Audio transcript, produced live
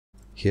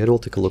Here we'll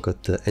take a look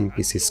at the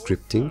NPC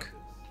scripting,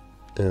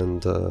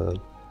 and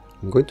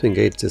I'm going to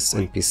engage this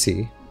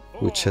NPC,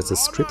 which has a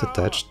script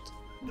attached.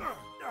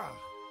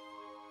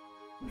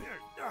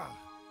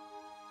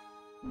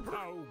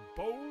 How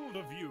bold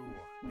of you!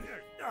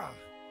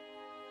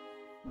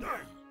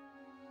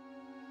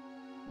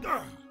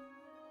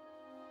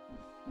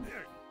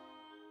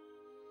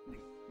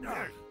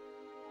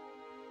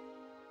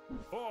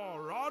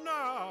 For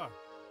honor!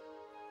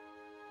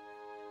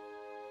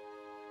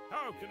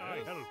 How can I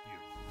help you?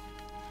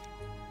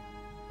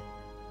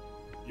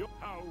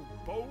 How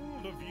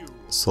bold of you!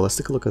 So let's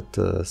take a look at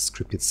the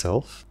script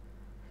itself.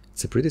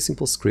 It's a pretty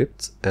simple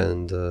script,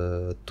 and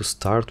to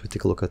start we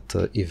take a look at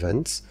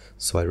events.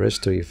 So I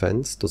register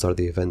events, those are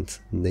the event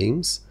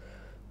names.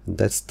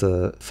 That's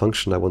the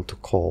function I want to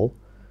call,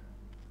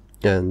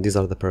 and these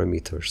are the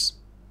parameters.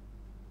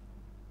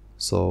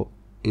 So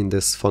in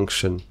this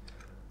function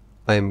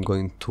I am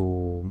going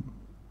to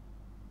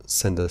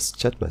send a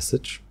chat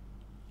message,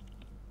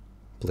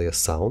 play a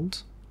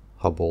sound,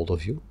 how bold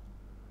of you,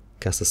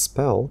 cast a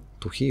spell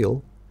to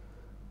heal,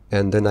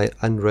 and then I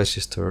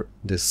unregister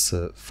this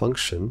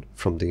function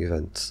from the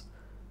event.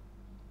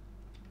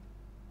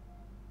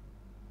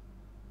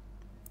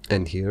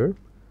 And here,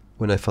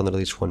 when I finally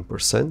reach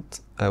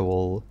 1%, I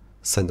will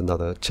send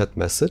another chat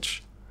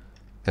message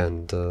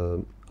and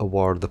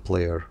award the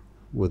player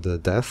with a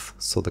death,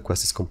 so the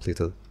quest is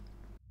completed.